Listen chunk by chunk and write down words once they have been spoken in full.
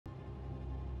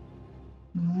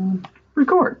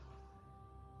Record.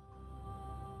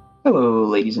 Hello,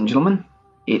 ladies and gentlemen.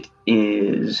 It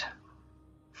is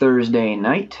Thursday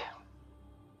night.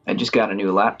 I just got a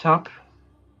new laptop.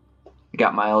 I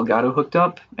got my Elgato hooked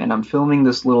up, and I'm filming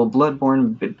this little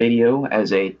Bloodborne video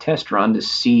as a test run to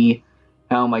see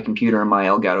how my computer and my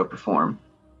Elgato perform.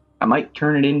 I might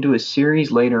turn it into a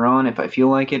series later on if I feel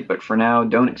like it, but for now,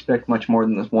 don't expect much more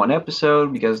than this one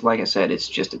episode because, like I said, it's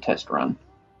just a test run.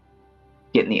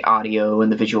 Getting the audio and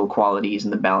the visual qualities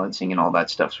and the balancing and all that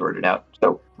stuff sorted out.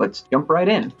 So let's jump right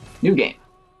in. New game.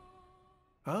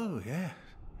 Oh, yeah.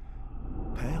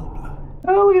 Pale blood.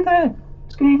 Oh, look at that.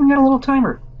 It's even got a little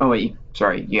timer. Oh, wait.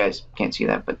 Sorry, you guys can't see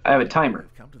that, but I have a timer,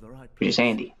 Come to the right which is place.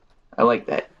 handy. I like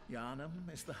that. Yharnam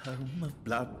is the home of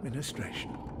blood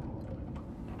ministration.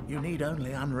 You need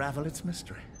only unravel its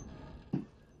mystery.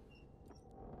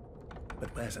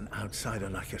 But where's an outsider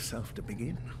like yourself to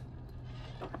begin?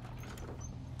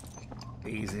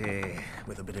 Easy,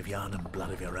 with a bit of Yharnam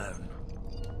blood of your own.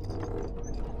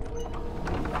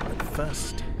 But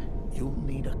first, you'll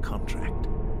need a contract.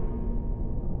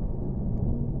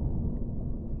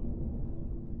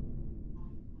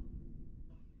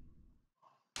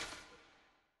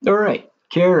 Alright,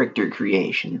 character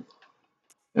creation.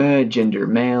 Gender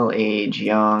male, age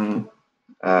young.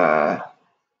 Let's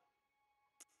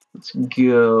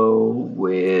go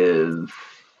with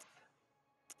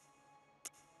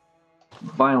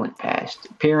violent past.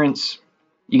 Appearance.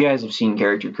 You guys have seen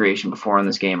character creation before in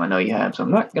this game. I know you have, so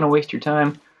I'm not going to waste your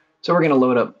time. So we're going to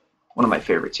load up one of my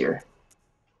favorites here.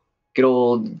 Good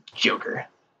old Joker.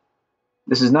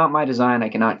 This is not my design. I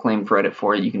cannot claim credit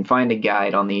for it. You can find a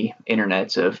guide on the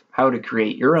internets of how to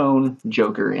create your own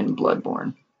Joker in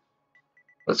Bloodborne.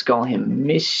 Let's call him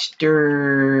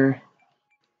Mr.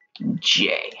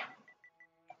 J.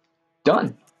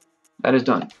 Done. That is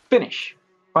done. Finish.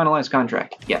 Finalize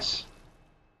contract. Yes.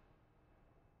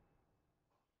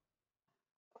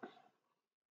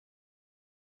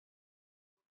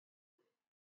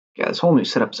 Yeah, this whole new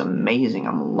setup's amazing.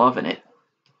 I'm loving it.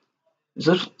 Is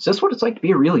this what it's like to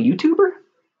be a real YouTuber?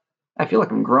 I feel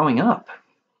like I'm growing up.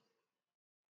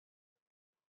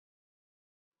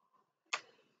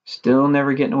 Still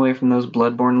never getting away from those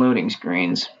Bloodborne loading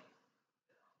screens.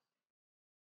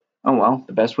 Oh well,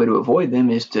 the best way to avoid them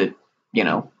is to, you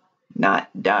know, not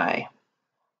die.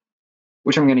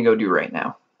 Which I'm going to go do right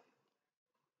now.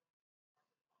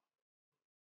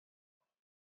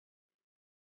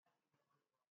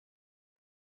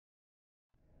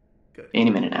 Good. Any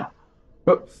minute now.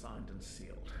 Oh. Signed and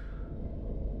sealed.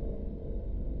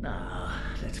 Now,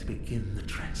 let's begin the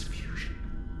transfusion.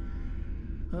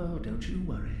 Oh, don't you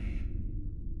worry.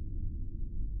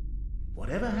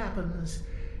 Whatever happens,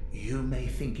 you may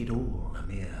think it all a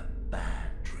mere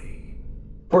bad dream.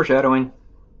 Foreshadowing.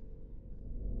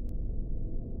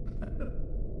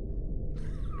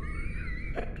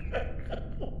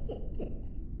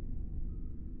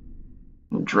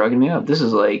 You're drugging me up. This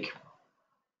is like...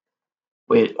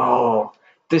 Wait, oh...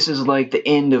 This is like the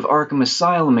end of Arkham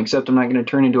Asylum, except I'm not going to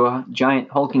turn into a giant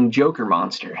hulking Joker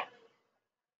monster.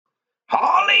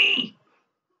 Holly!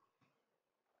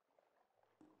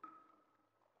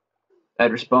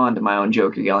 I'd respond to my own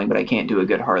Joker yelling, but I can't do a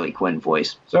good Harley Quinn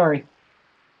voice. Sorry.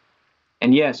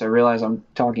 And yes, I realize I'm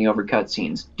talking over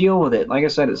cutscenes. Deal with it. Like I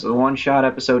said, it's a one-shot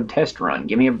episode test run.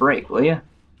 Give me a break, will ya?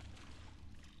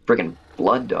 Frickin'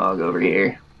 blood dog over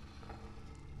here.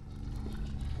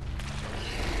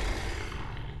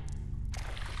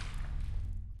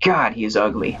 God, he is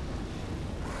ugly.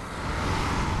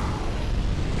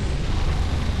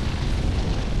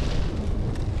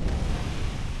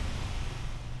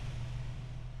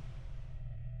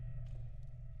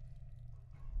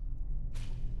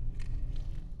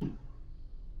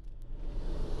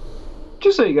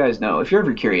 Just so you guys know, if you're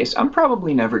ever curious, I'm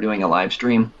probably never doing a live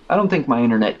stream. I don't think my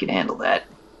internet can handle that.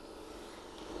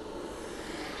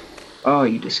 Oh,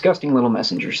 you disgusting little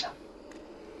messengers.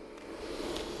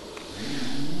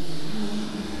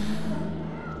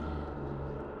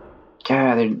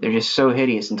 God, they're just so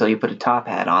hideous until you put a top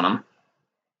hat on them.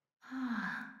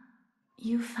 Ah,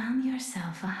 you found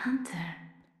yourself a hunter.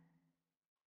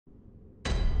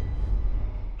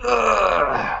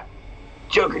 Ugh.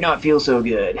 Joker not feel so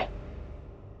good.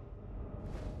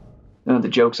 No, the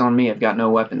joke's on me. I've got no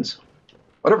weapons.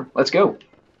 Whatever, let's go.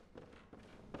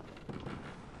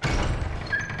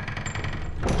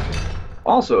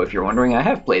 Also, if you're wondering, I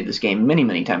have played this game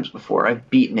many times before. I've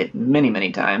beaten it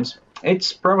many times.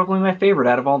 It's probably my favorite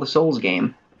out of all the Souls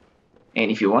game. And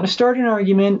if you want to start an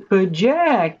argument, but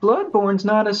Jack, Bloodborne's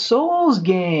not a Souls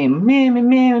game. Meh.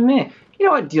 You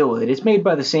know what? Deal with it. It's made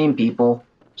by the same people.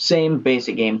 Same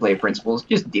basic gameplay principles,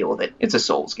 just deal with it. It's a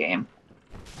Souls game.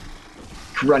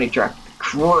 Karate chop the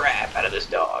crap out of this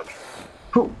dog.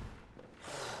 Whew.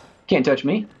 Can't touch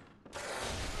me.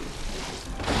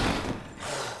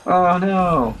 Oh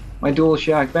no, my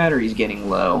DualShock battery's getting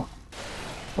low.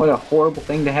 What a horrible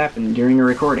thing to happen during a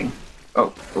recording.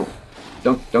 Oh.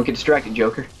 Don't get distracted,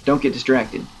 Joker. Don't get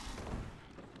distracted.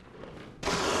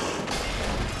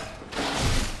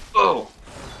 Oh.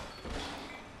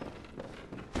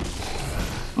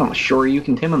 I'm sure you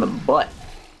can him in the butt.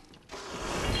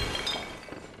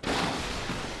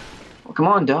 Well, come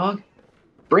on, dog.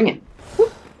 Bring it.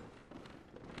 Whoop.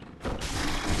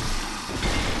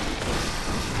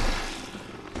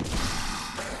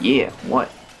 Yeah,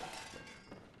 what?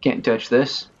 Can't touch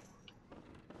this.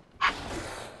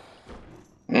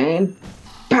 And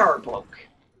power poke.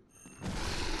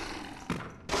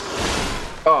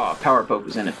 Oh, power poke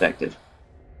was ineffective.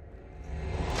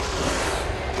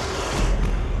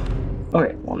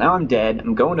 Okay, well now I'm dead.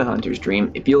 I'm going to Hunter's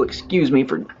Dream. If you'll excuse me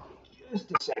for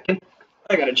just a second,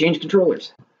 I gotta change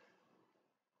controllers.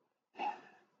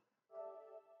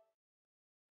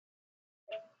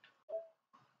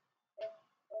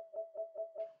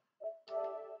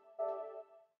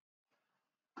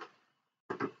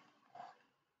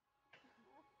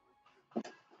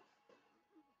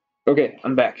 Okay,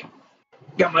 I'm back.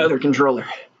 Got my other controller.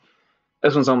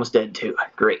 This one's almost dead too.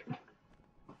 Great.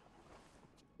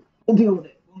 We'll deal with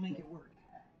it. We'll make it work.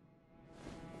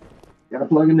 Gotta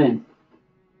plug him in.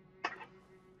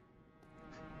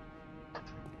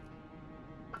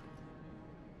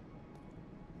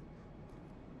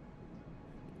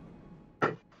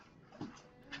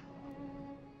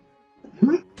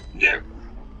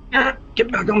 Get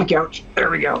back on the couch. There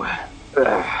we go.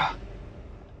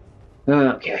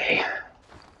 Okay.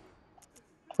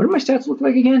 What do my stats look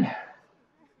like again?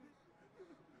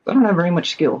 I don't have very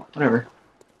much skill. Whatever.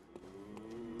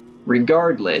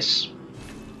 Regardless,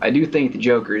 I do think the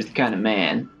Joker is the kind of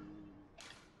man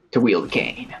to wield a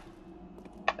cane.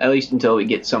 At least until we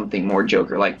get something more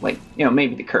Joker-like, like, you know,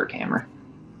 maybe the Kirk hammer.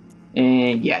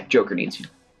 And yeah, Joker needs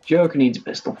a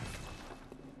pistol.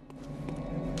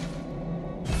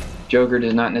 Joker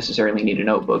does not necessarily need a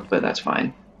notebook, but that's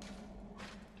fine.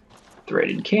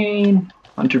 Threaded cane,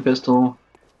 hunter pistol.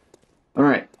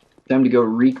 Alright, time to go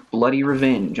wreak bloody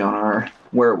revenge on our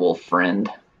werewolf friend.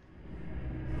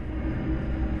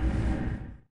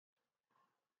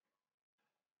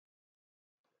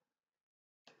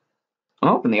 I'm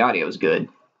hoping the audio is good.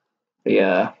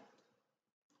 The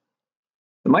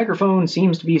microphone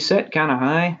seems to be set kind of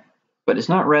high, but it's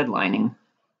not redlining.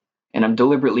 And I'm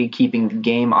deliberately keeping the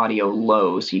game audio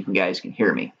low so you guys can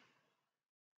hear me.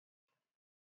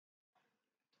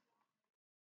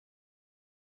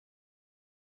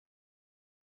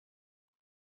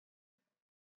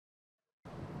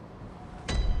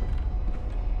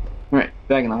 Alright,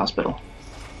 back in the hospital.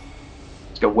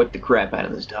 Let's go whip the crap out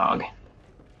of this dog.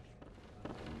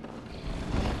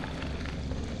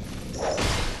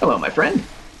 Hello, my friend.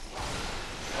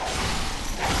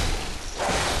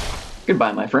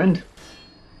 Goodbye, my friend.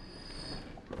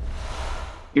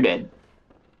 You're dead.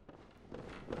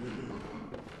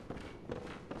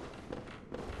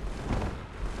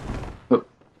 Oh,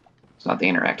 it's not the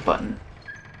interact button.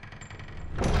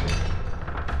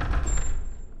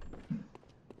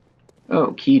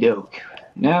 Okie doke.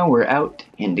 Now we're out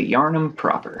into Yarnum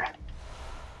proper.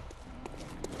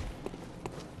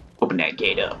 Open that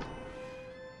gate up.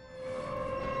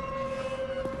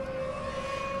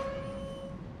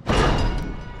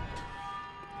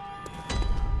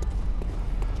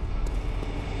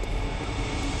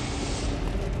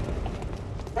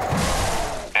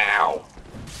 Ow.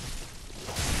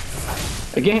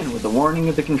 Again, with the warning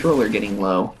of the controller getting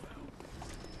low.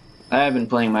 I've been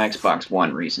playing my Xbox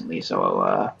One recently,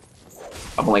 so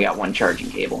I've only got one charging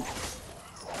cable.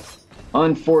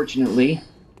 Unfortunately,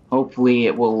 hopefully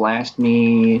it will last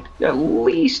me at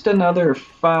least another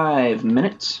 5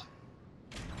 minutes.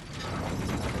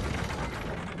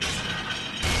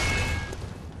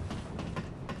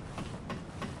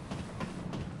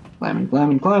 Climbing,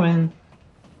 climbing, climbing.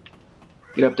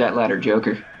 Get up that ladder,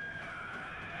 Joker.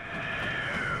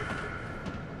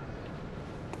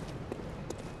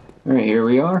 Alright, here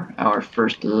we are, our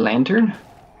first lantern.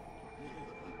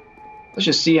 Let's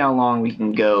just see how long we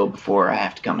can go before I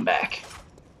have to come back.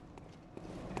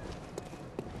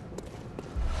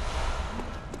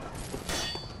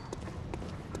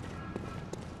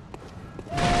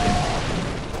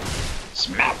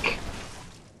 Smack!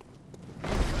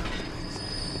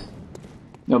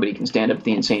 Nobody can stand up to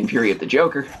the insane fury of the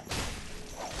Joker.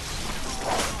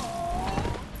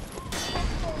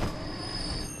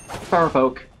 Power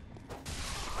poke.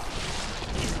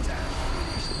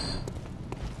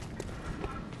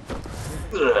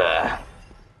 Ugh.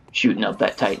 Shooting up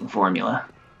that Titan formula.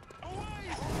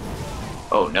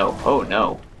 Oh no, oh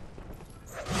no.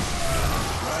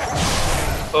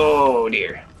 Oh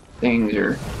dear.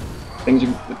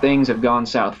 Things have gone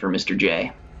south for Mr.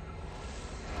 J.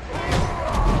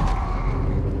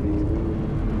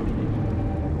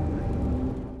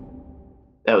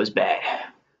 That was bad.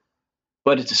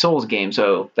 But it's a Souls game,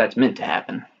 so that's meant to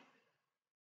happen.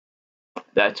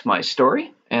 That's my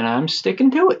story, and I'm sticking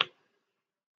to it.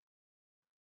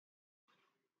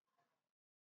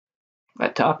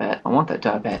 That top hat. I want that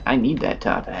top hat. I need that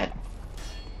top hat.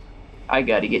 I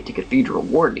gotta get to Cathedral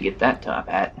Ward to get that top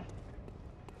hat.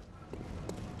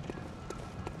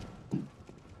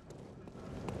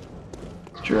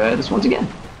 Let's try this once again.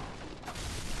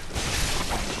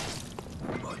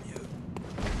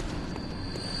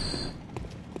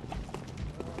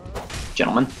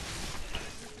 Gentlemen.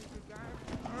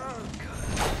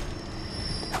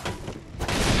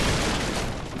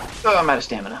 Oh, I'm out of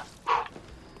stamina.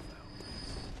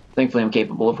 Thankfully, I'm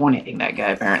capable of one-hitting that guy,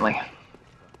 apparently.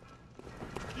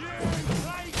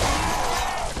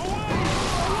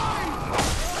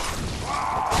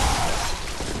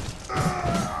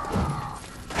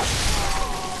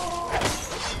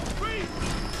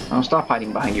 Oh, stop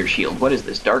hiding behind your shield. What is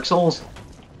this, Dark Souls?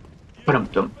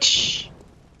 Ba-dum-dum.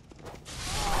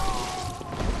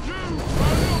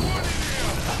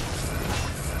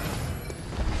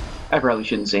 I probably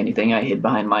shouldn't say anything. I hid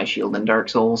behind my shield in Dark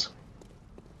Souls.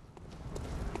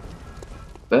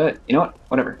 But, you know what?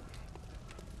 Whatever.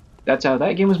 That's how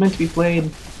that game was meant to be played.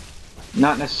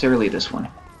 Not necessarily this one.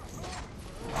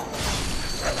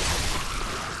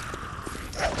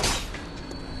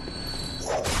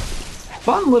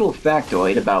 Fun little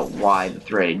factoid about why the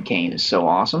threaded cane is so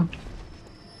awesome.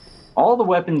 All the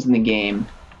weapons in the game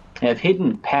have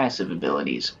hidden passive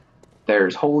abilities.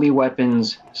 There's holy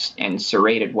weapons and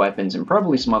serrated weapons and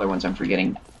probably some other ones I'm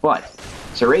forgetting, but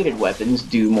serrated weapons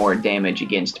do more damage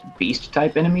against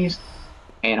beast-type enemies,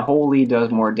 and holy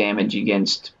does more damage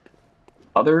against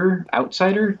other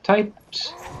outsider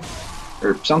types,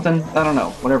 or something, I don't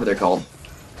know, whatever they're called.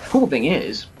 Cool thing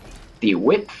is, the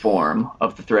whip form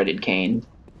of the threaded cane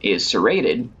is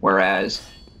serrated, whereas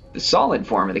the solid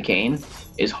form of the cane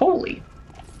is holy.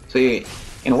 So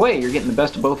in a way, you're getting the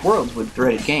best of both worlds with the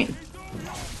threaded cane.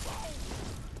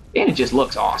 And it just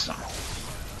looks awesome.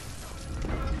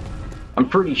 I'm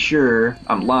pretty sure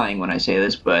I'm lying when I say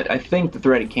this, but I think the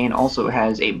threaded cane also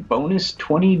has a bonus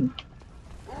 20,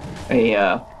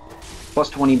 plus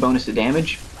 20 bonus to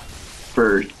damage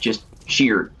for just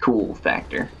sheer cool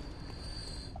factor.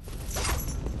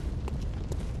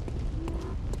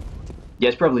 Yeah,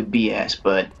 it's probably BS,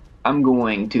 but I'm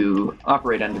going to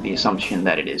operate under the assumption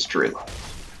that it is true.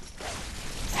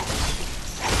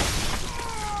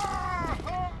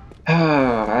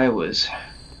 I was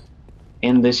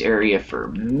in this area for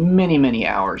many, many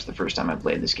hours the first time I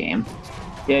played this game.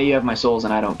 Yeah, you have my souls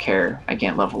and I don't care. I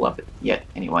can't level up yet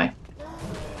anyway.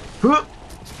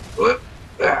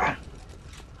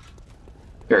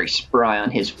 Very spry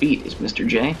on his feet is Mr.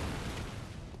 J.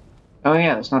 Oh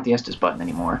yeah, that's not the Estus button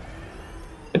anymore.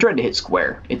 I tried to hit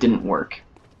square. It didn't work.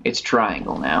 It's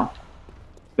triangle now.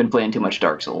 Been playing too much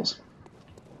Dark Souls.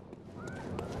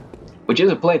 Which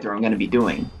is a playthrough I'm going to be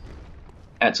doing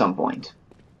at some point.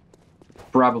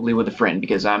 Probably with a friend,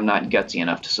 because I'm not gutsy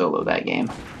enough to solo that game.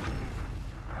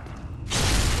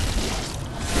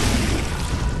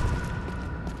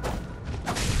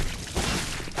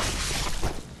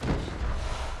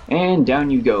 And down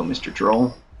you go, Mr.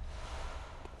 Troll.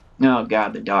 Oh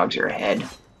god, the dogs are ahead.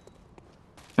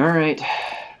 Alright,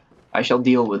 I shall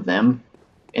deal with them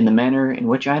in the manner in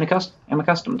which I am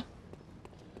accustomed.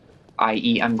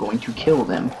 I.e., I'm going to kill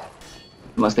them.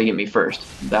 Unless they get me first.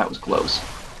 That was close.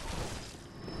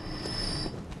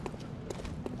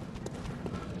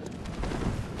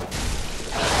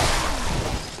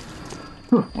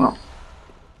 Whew, well,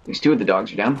 at least two of the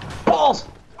dogs are down. Balls!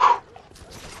 Whew.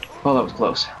 Well, that was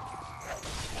close.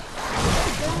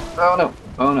 Oh no,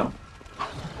 oh no.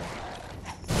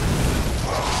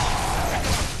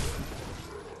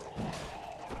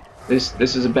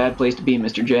 This is a bad place to be,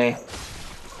 Mr. J.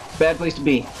 Bad place to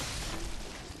be.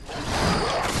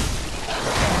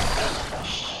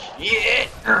 Shit!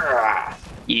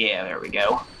 Yeah, there we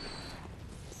go.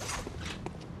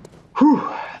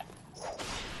 Whew.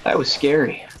 That was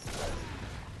scary.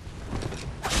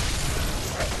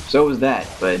 So was that,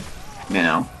 but, you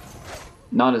know,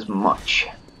 not as much.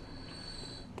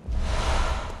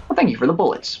 Well, thank you for the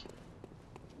bullets.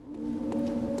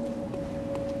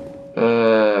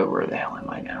 where the hell am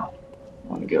I now? I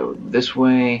want to go this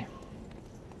way.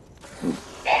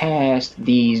 Past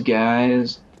these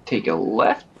guys. Take a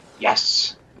left.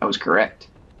 Yes, I was correct.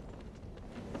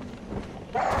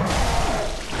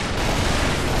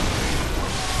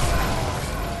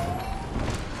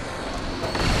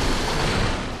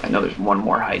 I know there's one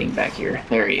more hiding back here.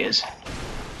 There he is.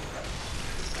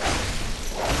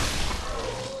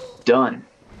 Done.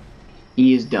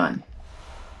 He is done.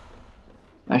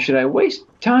 Now, should I waste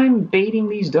time baiting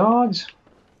these dogs?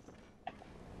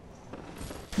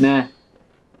 Nah.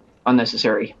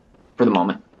 Unnecessary for the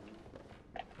moment.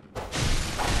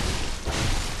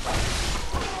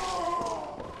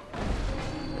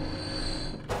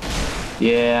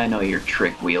 Yeah, I know you're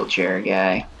trick wheelchair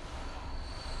guy.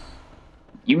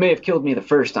 You may have killed me the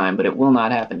first time, but it will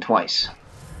not happen twice.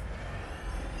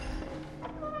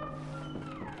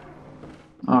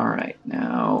 Alright,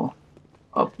 now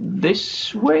up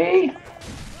this way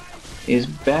is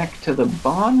back to the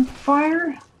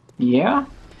bonfire? Yeah?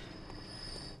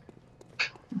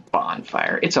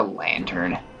 Bonfire. It's a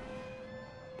lantern.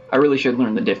 I really should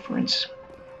learn the difference.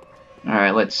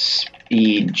 Alright, let's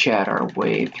speed chat our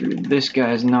way through this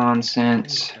guy's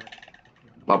nonsense.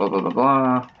 Blah, blah, blah, blah,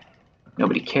 blah.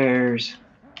 Nobody cares.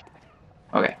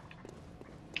 Okay.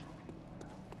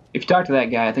 If you talk to that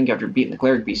guy, I think after beating the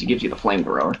cleric beast, he gives you the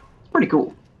flamethrower. It's pretty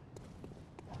cool.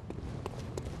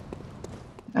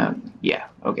 Yeah,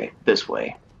 okay, this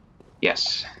way.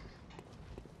 Yes.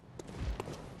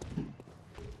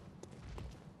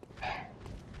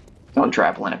 Don't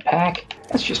travel in a pack.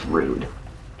 That's just rude.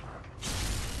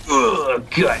 Ugh,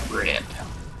 gut rip.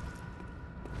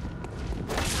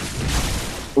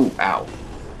 Ooh, ow.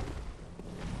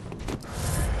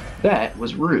 That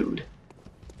was rude.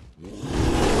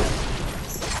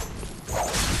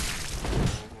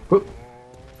 Whoop.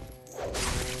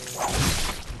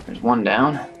 There's one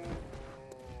down.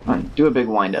 Come on, do a big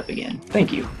wind up again.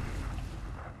 Thank you.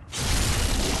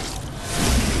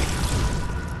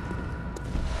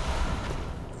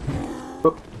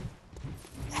 Whoop.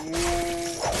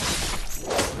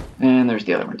 And there's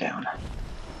the other one down.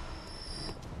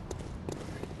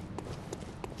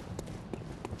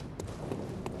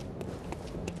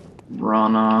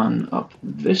 Run on up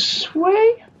this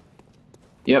way?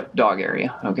 Yep, dog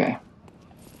area. Okay.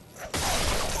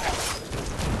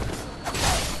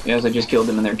 Yes, I just killed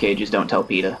them in their cages. Don't tell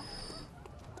PETA.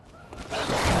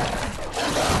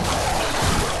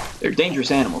 They're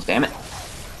dangerous animals, damn it.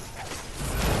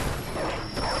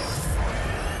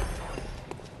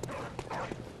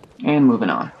 And moving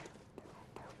on.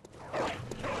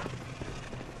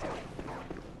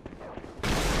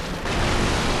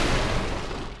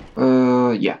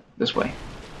 Yeah, this way.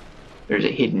 There's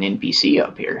a hidden NPC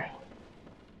up here.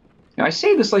 Now, I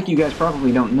say this like you guys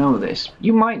probably don't know this.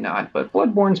 You might not, but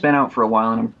Bloodborne's been out for a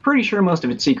while, and I'm pretty sure most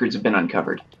of its secrets have been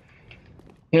uncovered.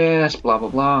 Yes, blah blah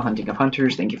blah, hunting of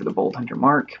hunters, thank you for the bold hunter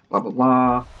mark, blah blah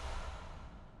blah.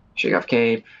 Shake off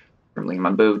cape, trembling in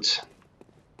my boots.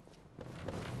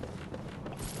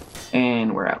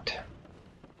 And we're out.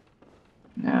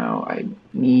 Now, I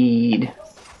need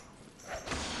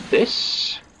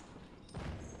this.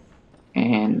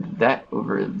 And that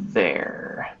over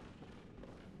there.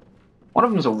 One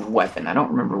of them is a weapon. I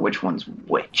don't remember which one's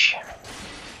which.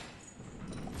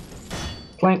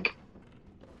 Clank.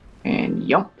 And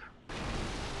yump.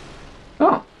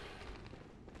 Oh.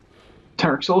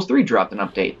 Dark Souls 3 dropped an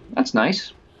update. That's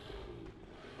nice.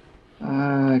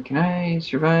 Can I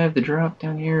survive the drop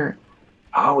down here?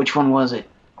 Oh, which one was it?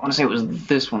 I want to say it was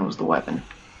this one was the weapon.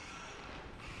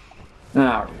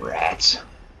 Ah, rats.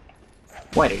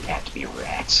 Why did it have to be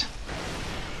rats?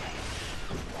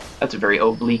 That's a very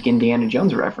oblique Indiana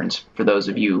Jones reference, for those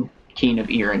of you keen of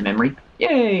ear and memory.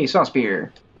 Yay, saw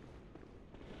spear!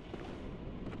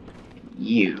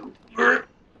 You.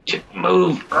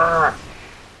 Move!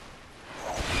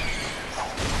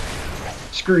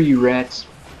 Screw you, rats.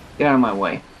 Get out of my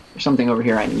way. There's something over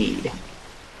here I need.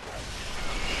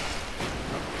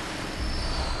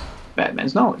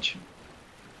 Madman's knowledge.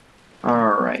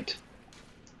 Alright.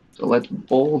 So let's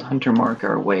bold hunter mark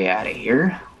our way out of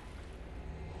here.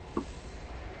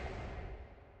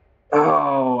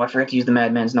 Oh, I forgot to use the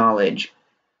madman's knowledge.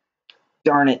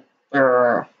 Darn it.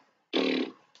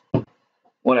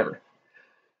 Whatever.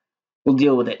 We'll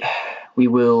deal with it. We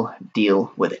will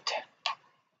deal with it.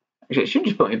 Actually, it should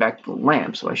just put me back to the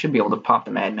lamp, so I should be able to pop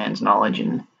the madman's knowledge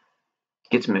and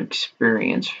get some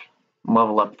experience.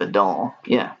 Level up the doll.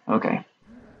 Yeah, okay.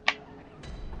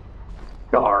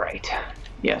 Alright.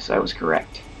 Yes, I was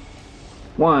correct.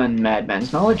 One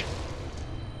madman's knowledge.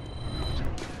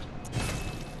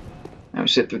 Now we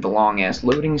sit through the long-ass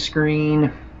loading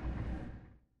screen.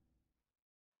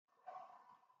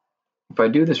 If I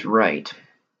do this right,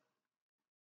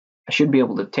 I should be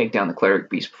able to take down the cleric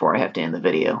beast before I have to end the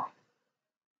video.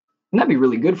 And that'd be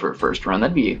really good for a first run.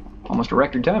 That'd be almost a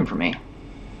record time for me.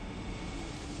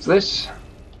 What's this?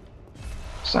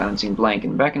 Silencing Blank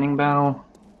and Beckoning Bell.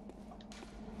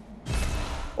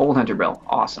 Old Hunter Bell.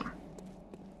 Awesome.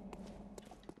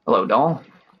 Hello, doll.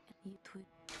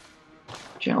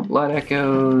 Channel Blood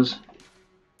Echoes.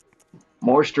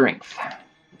 More strength.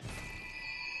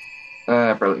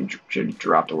 I probably should have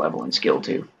dropped a level in skill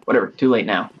too. Whatever, too late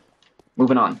now.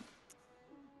 Moving on.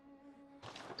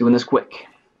 Doing this quick.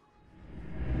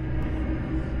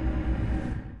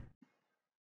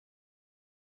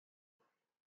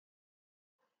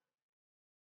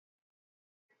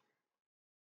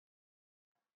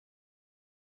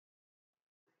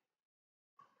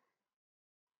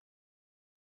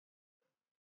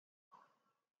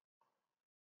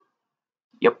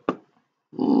 Yep.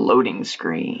 Loading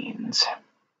screens.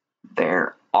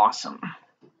 They're awesome.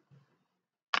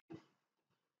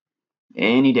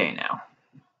 Any day now.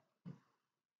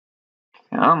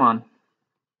 Come on.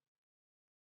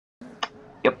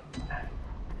 Yep.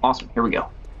 Awesome. Here we go.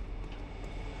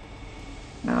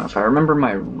 Now, if I remember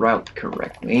my route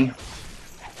correctly,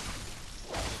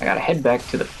 I gotta head back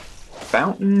to the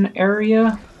fountain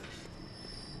area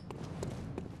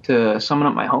to summon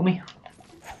up my homie.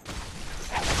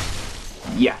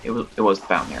 Yeah, it was the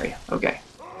fountain area. Okay.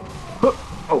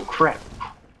 Oh crap.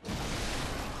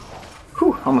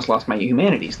 Whew, almost lost my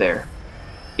humanities there.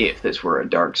 If this were a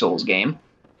Dark Souls game.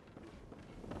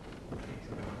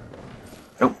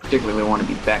 I don't particularly want to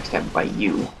be backstabbed by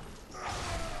you.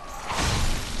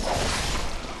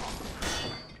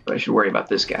 But I should worry about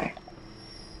this guy.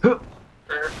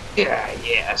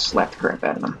 Yeah, slap the crap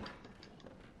out of him.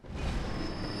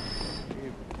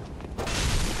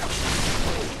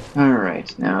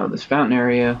 Alright, now this fountain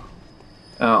area.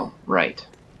 Oh, right.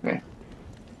 Okay.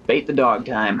 Bait the dog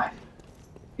time.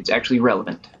 It's actually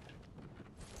relevant.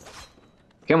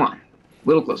 Come on. A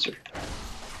little closer.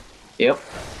 Yep.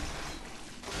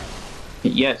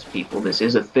 Yes, people, this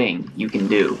is a thing you can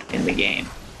do in the game.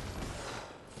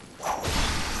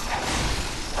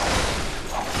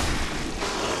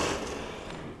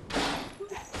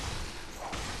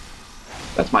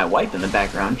 That's my wife in the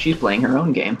background. She's playing her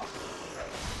own game.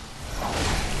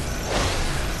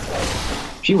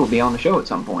 She will be on the show at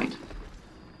some point.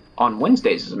 On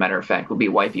Wednesdays, as a matter of fact, will be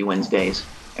Wifey Wednesdays.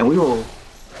 And we will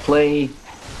play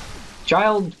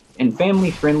child and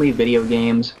family-friendly video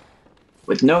games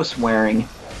with no swearing,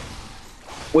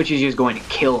 which is just going to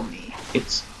kill me.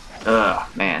 It's,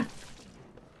 man.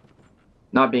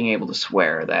 Not being able to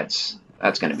swear, that's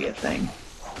going to be a thing.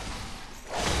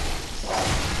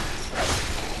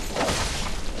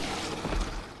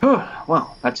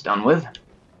 Well, that's done with.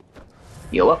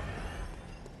 Heal up.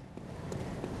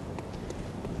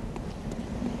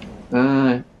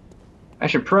 I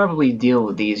should probably deal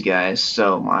with these guys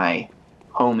so my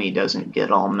homie doesn't get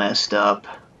all messed up.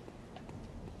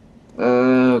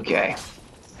 Okay.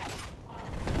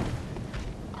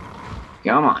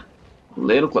 Come on. A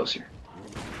little closer.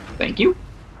 Thank you.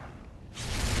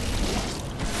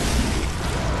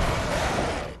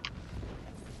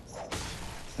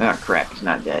 Ah, crap, he's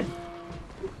not dead.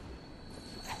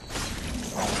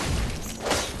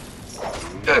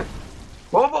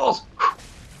 Balls!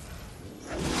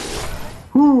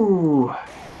 Whew.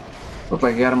 Looked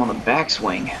like I got him on the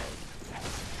backswing.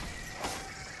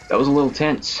 That was a little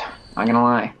tense, not gonna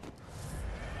lie.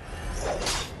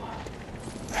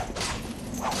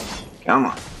 Come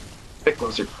on. A bit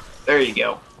closer. There you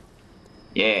go.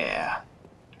 Yeah.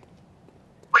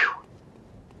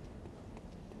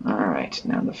 Alright,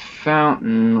 now the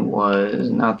fountain was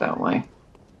not that way.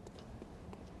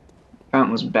 The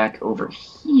fountain was back over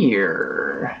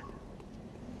here.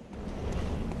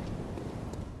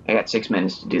 I got 6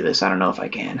 minutes to do this. I don't know if I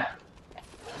can.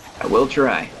 I will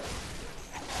try.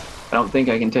 I don't think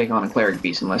I can take on a cleric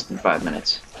beast in less than 5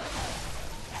 minutes.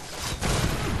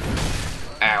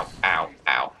 Ow, ow,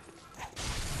 ow.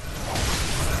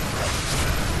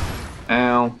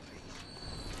 Ow.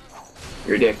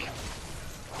 You're a dick.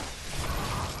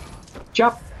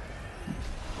 Chop.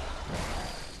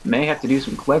 May have to do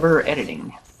some clever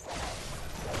editing.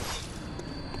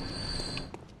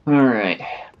 Alright.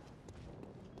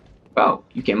 Oh,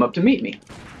 you came up to meet me.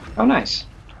 Oh, nice.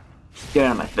 Get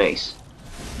out of my face.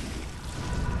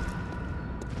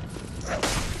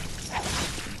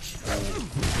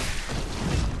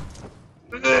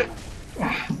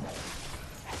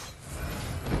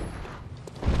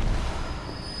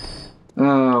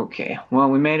 Okay, well,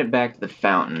 we made it back to the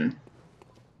fountain.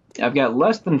 I've got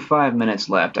less than 5 minutes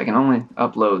left. I can only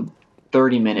upload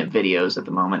 30-minute videos at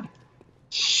the moment.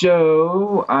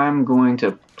 So I'm going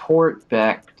to port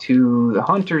back to the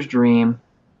Hunter's Dream.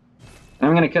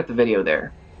 I'm going to cut the video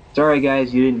there. Sorry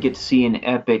guys, you didn't get to see an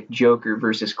epic Joker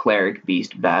versus Cleric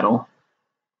Beast battle.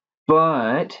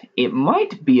 But it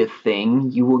might be a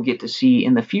thing you will get to see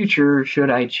in the future should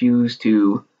I choose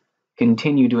to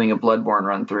continue doing a Bloodborne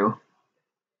run-through.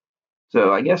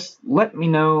 So I guess let me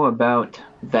know about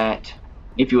that,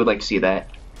 if you would like to see that,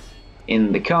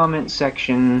 in the comments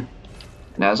section.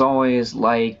 And as always,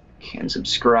 like and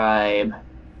subscribe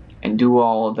and do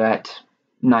all of that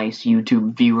nice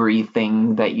YouTube viewery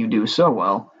thing that you do so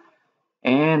well.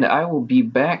 And I will be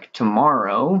back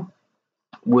tomorrow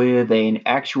with an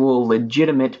actual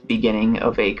legitimate beginning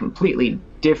of a completely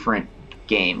different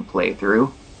game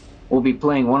playthrough. We'll be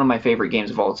playing one of my favorite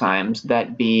games of all times,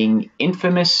 that being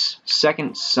Infamous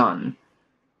Second Son.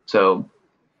 So,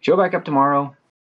 show back up tomorrow.